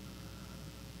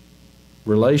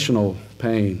 Relational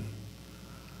pain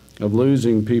of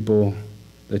losing people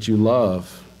that you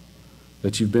love,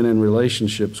 that you've been in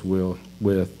relationships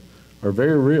with, are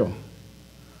very real.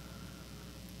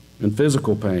 And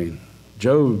physical pain.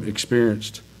 Job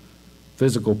experienced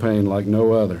physical pain like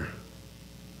no other.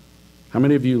 How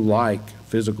many of you like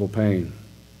physical pain?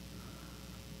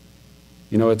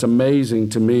 You know, it's amazing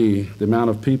to me the amount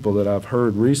of people that I've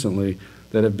heard recently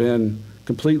that have been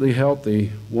completely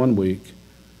healthy one week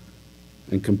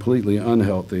and completely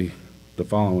unhealthy the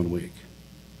following week.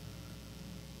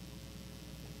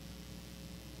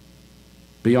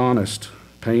 Be honest,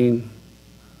 pain,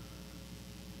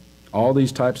 all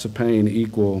these types of pain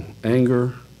equal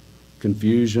anger,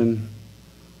 confusion,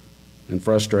 and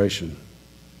frustration.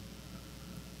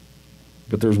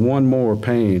 But there's one more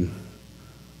pain,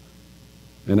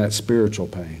 and that's spiritual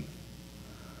pain.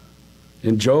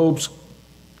 In Job's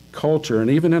culture, and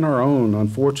even in our own,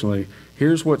 unfortunately,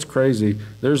 here's what's crazy.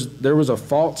 There was a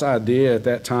false idea at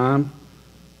that time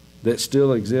that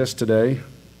still exists today,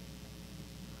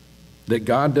 that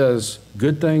God does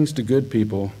good things to good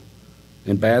people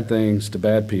and bad things to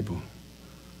bad people.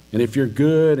 And if you're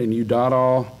good and you dot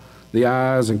all the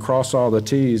I's and cross all the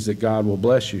T's, that God will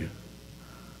bless you.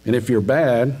 And if you're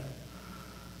bad,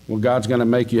 well, God's going to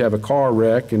make you have a car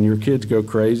wreck and your kids go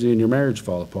crazy and your marriage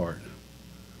fall apart.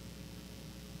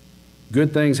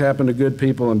 Good things happen to good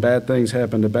people and bad things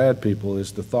happen to bad people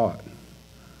is the thought.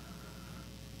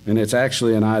 And it's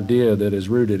actually an idea that is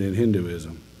rooted in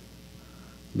Hinduism.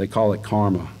 They call it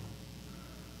karma.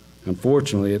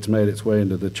 Unfortunately, it's made its way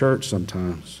into the church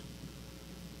sometimes.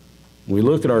 We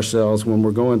look at ourselves when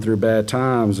we're going through bad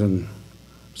times and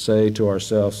say to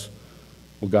ourselves,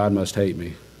 well, God must hate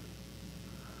me.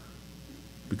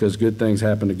 Because good things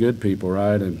happen to good people,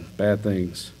 right? And bad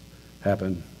things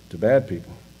happen to bad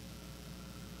people.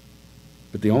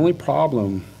 But the only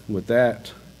problem with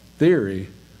that theory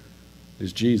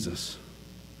is Jesus.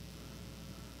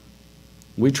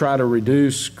 We try to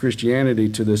reduce Christianity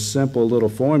to this simple little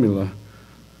formula.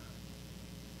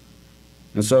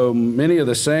 And so many of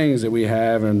the sayings that we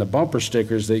have and the bumper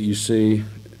stickers that you see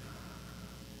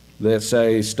that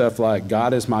say stuff like,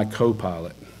 God is my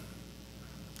co-pilot.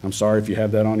 I'm sorry if you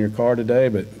have that on your car today,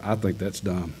 but I think that's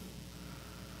dumb.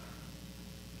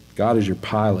 God is your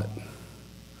pilot.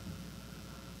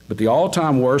 But the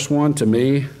all-time worst one to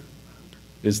me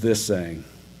is this saying,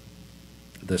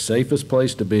 the safest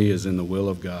place to be is in the will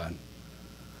of God.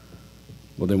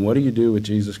 Well, then what do you do with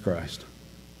Jesus Christ?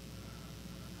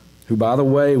 Who, by the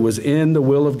way, was in the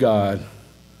will of God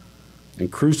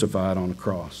and crucified on a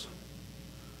cross.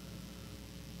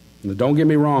 Now, don't get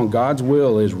me wrong, God's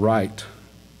will is right.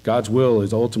 God's will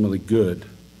is ultimately good.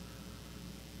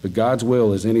 But God's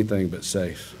will is anything but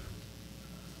safe.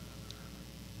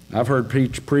 I've heard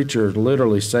preachers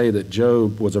literally say that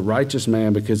Job was a righteous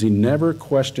man because he never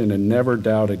questioned and never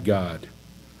doubted God.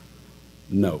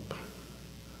 Nope.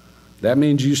 That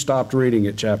means you stopped reading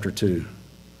at chapter 2.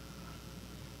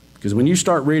 Because when you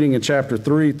start reading in chapter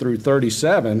 3 through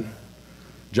 37,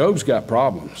 Job's got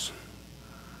problems.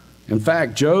 In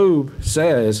fact, Job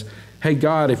says, hey,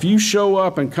 God, if you show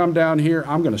up and come down here,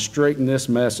 I'm going to straighten this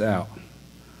mess out.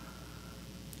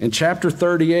 In chapter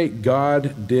 38,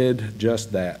 God did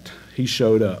just that. He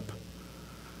showed up.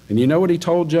 And you know what he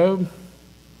told Job?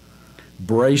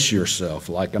 Brace yourself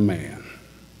like a man.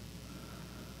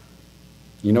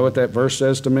 You know what that verse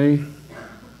says to me?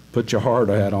 Put your hard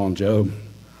hat on, Job.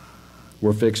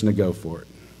 We're fixing to go for it.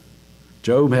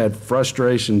 Job had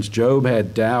frustrations. Job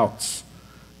had doubts.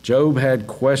 Job had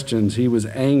questions. He was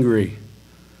angry.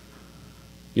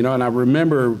 You know, and I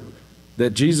remember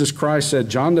that Jesus Christ said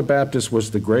John the Baptist was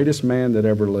the greatest man that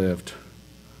ever lived.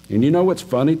 And you know what's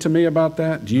funny to me about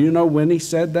that? Do you know when he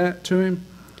said that to him?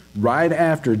 right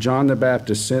after John the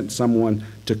Baptist sent someone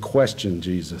to question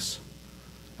Jesus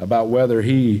about whether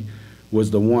he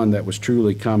was the one that was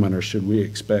truly coming or should we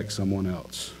expect someone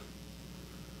else.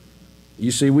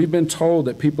 You see, we've been told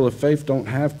that people of faith don't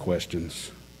have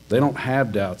questions. They don't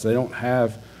have doubts. They don't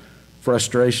have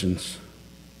frustrations.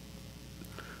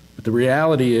 But the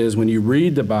reality is, when you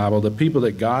read the Bible, the people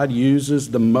that God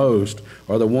uses the most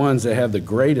are the ones that have the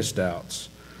greatest doubts,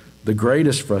 the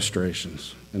greatest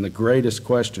frustrations, and the greatest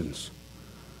questions.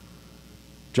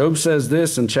 Job says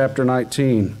this in chapter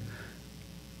 19,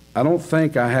 I don't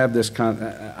think I have this kind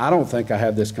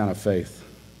of faith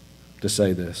to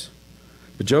say this.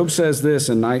 But Job says this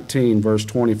in 19, verse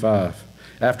 25.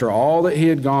 After all that he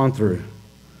had gone through,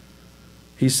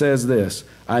 he says this,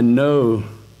 I know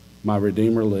my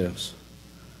Redeemer lives.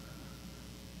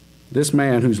 This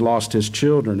man who's lost his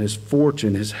children, his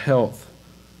fortune, his health,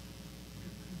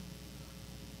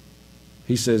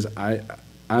 he says, I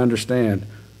understand,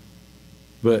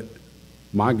 but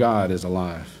my God is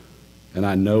alive, and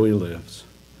I know he lives.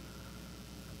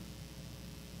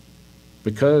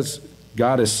 Because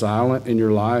God is silent in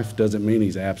your life doesn't mean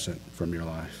he's absent from your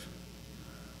life.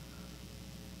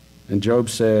 And Job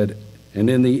said, and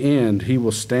in the end he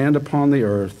will stand upon the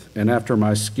earth, and after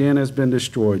my skin has been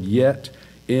destroyed, yet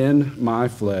in my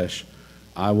flesh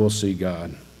I will see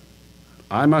God.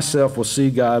 I myself will see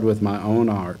God with my own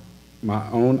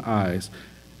eyes,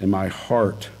 and my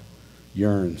heart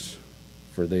yearns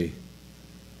for thee.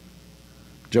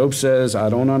 Job says, I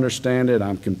don't understand it.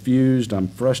 I'm confused. I'm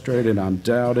frustrated. I'm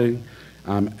doubting.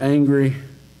 I'm angry.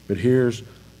 But here's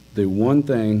the one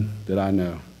thing that I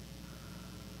know.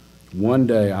 One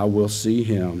day I will see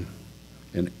him,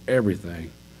 and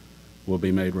everything will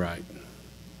be made right.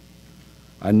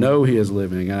 I know he is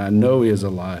living, and I know he is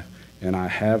alive, and I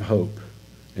have hope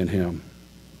in him.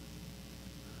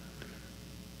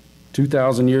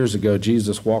 2,000 years ago,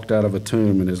 Jesus walked out of a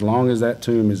tomb, and as long as that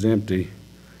tomb is empty,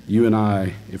 you and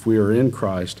I, if we are in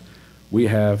Christ, we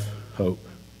have hope.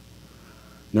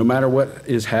 No matter what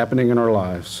is happening in our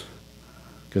lives,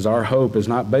 because our hope is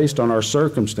not based on our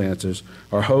circumstances.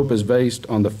 Our hope is based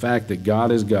on the fact that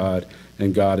God is God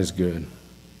and God is good.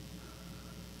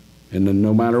 And then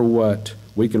no matter what,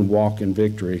 we can walk in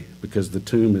victory because the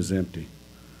tomb is empty.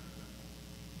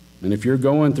 And if you're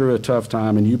going through a tough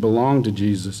time and you belong to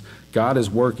Jesus, God is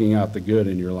working out the good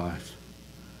in your life.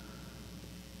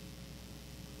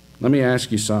 Let me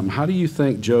ask you something. How do you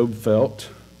think Job felt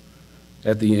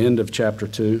at the end of chapter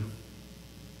 2?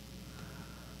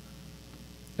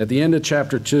 At the end of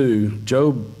chapter 2,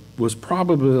 Job was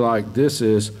probably like, this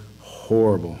is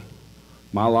horrible.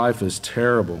 My life is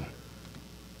terrible.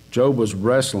 Job was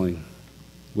wrestling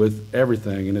with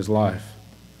everything in his life.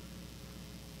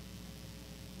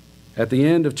 At the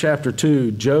end of chapter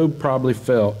 2, Job probably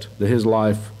felt that his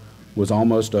life was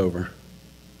almost over.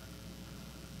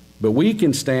 But we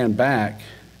can stand back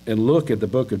and look at the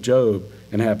book of Job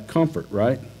and have comfort,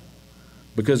 right?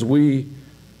 Because we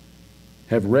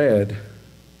have read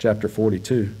chapter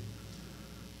 42.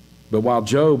 But while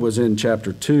Job was in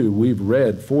chapter 2, we've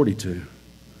read 42.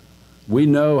 We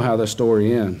know how the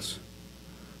story ends.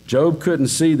 Job couldn't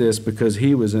see this because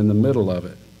he was in the middle of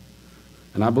it.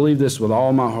 And I believe this with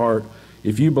all my heart.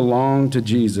 If you belong to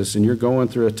Jesus and you're going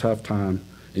through a tough time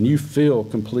and you feel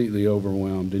completely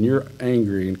overwhelmed and you're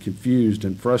angry and confused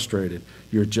and frustrated,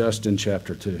 you're just in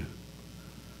chapter 2.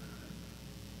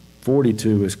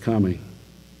 42 is coming.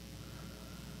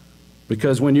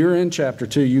 Because when you're in chapter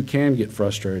 2, you can get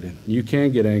frustrated, you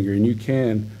can get angry, and you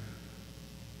can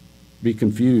be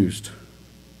confused.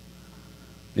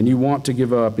 And you want to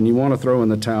give up, and you want to throw in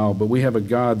the towel, but we have a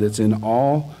God that's in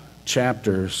all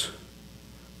chapters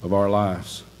of our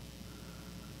lives.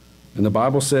 And the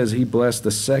Bible says he blessed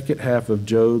the second half of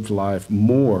Job's life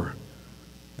more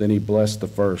than he blessed the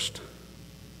first.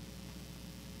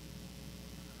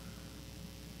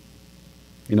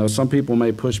 You know, some people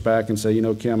may push back and say, you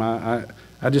know, Kim, I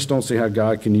just don't see how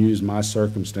God can use my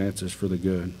circumstances for the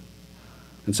good.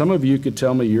 And some of you could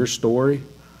tell me your story,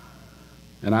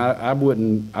 and I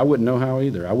wouldn't know how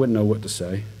either. I wouldn't know what to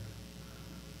say.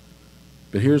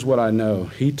 But here's what I know.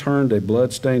 He turned a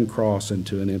bloodstained cross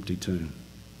into an empty tomb.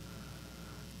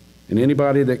 And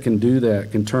anybody that can do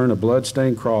that, can turn a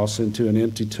bloodstained cross into an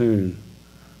empty tomb,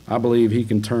 I believe he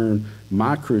can turn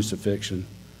my crucifixion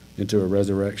into a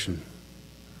resurrection.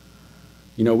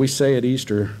 You know, we say at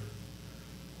Easter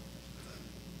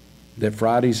that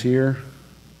Friday's here,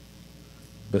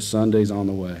 but Sunday's on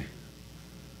the way.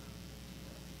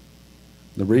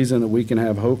 The reason that we can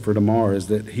have hope for tomorrow is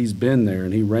that he's been there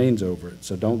and he reigns over it,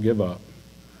 so don't give up.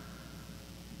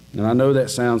 And I know that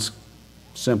sounds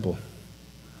simple,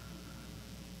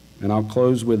 And I'll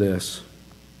close with this.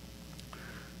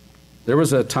 There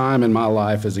was a time in my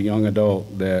life as a young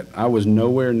adult that I was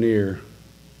nowhere near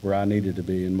where I needed to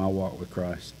be in my walk with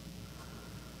Christ.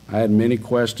 I had many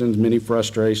questions, many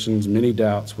frustrations, many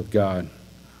doubts with God.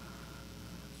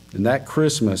 And that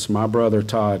Christmas, my brother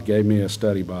Todd gave me a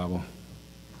study Bible.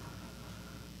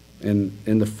 And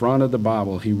in the front of the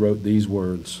Bible, he wrote these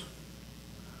words: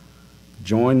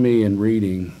 "Join me in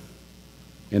reading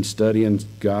and studying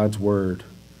God's Word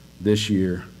this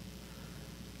year."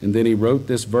 And then he wrote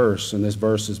this verse, and this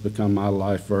verse has become my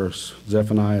life verse,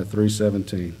 Zephaniah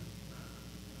 3:17.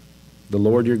 "The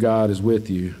Lord your God is with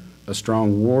you, a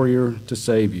strong warrior to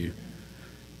save you,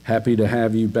 happy to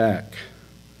have you back.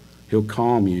 He'll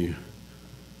calm you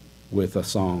with a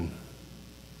song."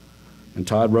 And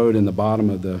Todd wrote in the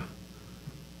bottom of the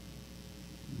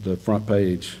front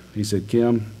page, he said,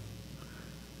 "Kim,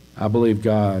 I believe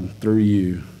God, through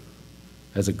you,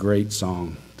 has a great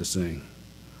song to sing."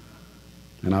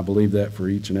 And I believe that for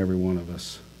each and every one of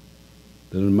us.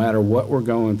 That no matter what we're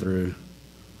going through,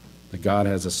 that God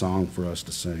has a song for us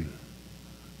to sing.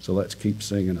 So let's keep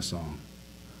singing a song.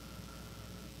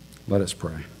 Let us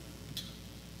pray.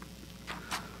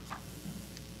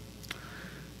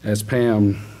 As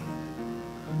Pam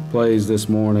plays this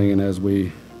morning and as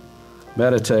we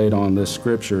meditate on this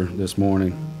scripture this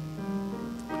morning,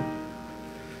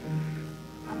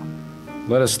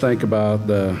 let us think about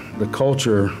the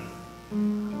culture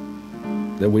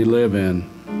that we live in,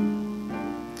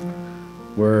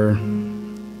 where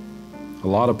a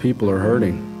lot of people are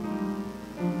hurting.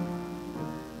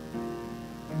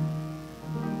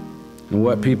 And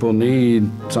what people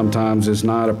need sometimes is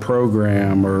not a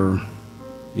program or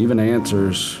even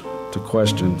answers to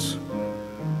questions.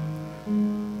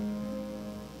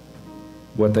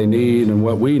 What they need and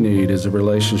what we need is a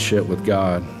relationship with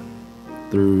God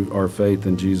through our faith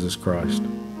in Jesus Christ.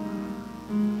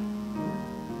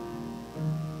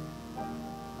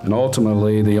 And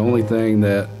ultimately, the only thing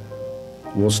that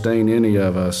will sustain any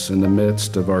of us in the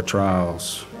midst of our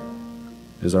trials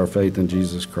is our faith in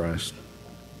Jesus Christ.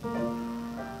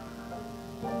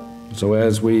 So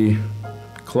as we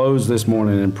close this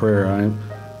morning in prayer, I'm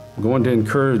going to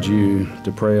encourage you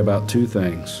to pray about two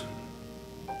things.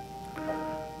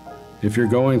 If you're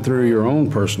going through your own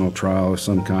personal trial of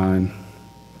some kind,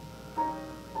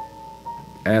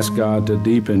 ask God to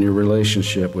deepen your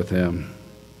relationship with Him.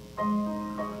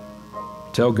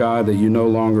 Tell God that you no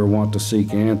longer want to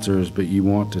seek answers, but you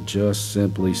want to just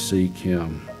simply seek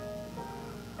Him.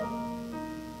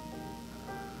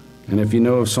 And if you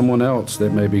know of someone else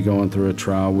that may be going through a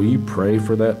trial, will you pray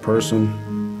for that person?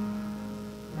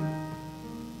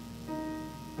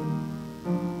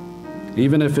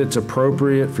 Even if it's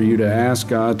appropriate for you to ask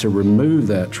God to remove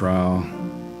that trial,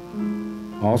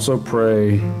 also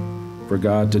pray for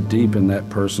God to deepen that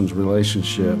person's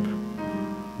relationship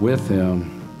with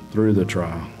Him through the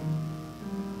trial.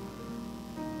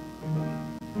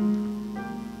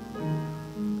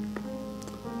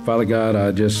 Father God,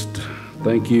 I just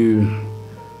thank you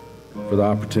for the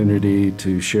opportunity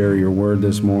to share your word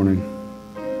this morning.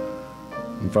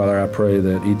 And Father, I pray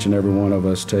that each and every one of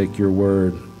us take your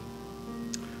word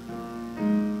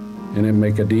and it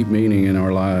make a deep meaning in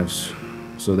our lives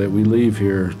so that we leave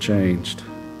here changed,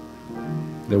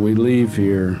 that we leave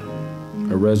here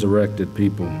a resurrected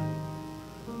people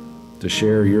to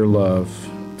share your love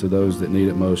to those that need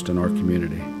it most in our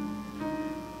community.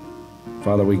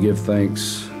 Father, we give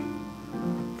thanks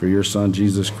for your Son,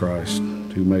 Jesus Christ,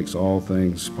 who makes all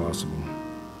things possible.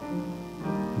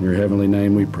 In your heavenly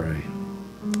name we pray.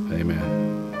 Amen.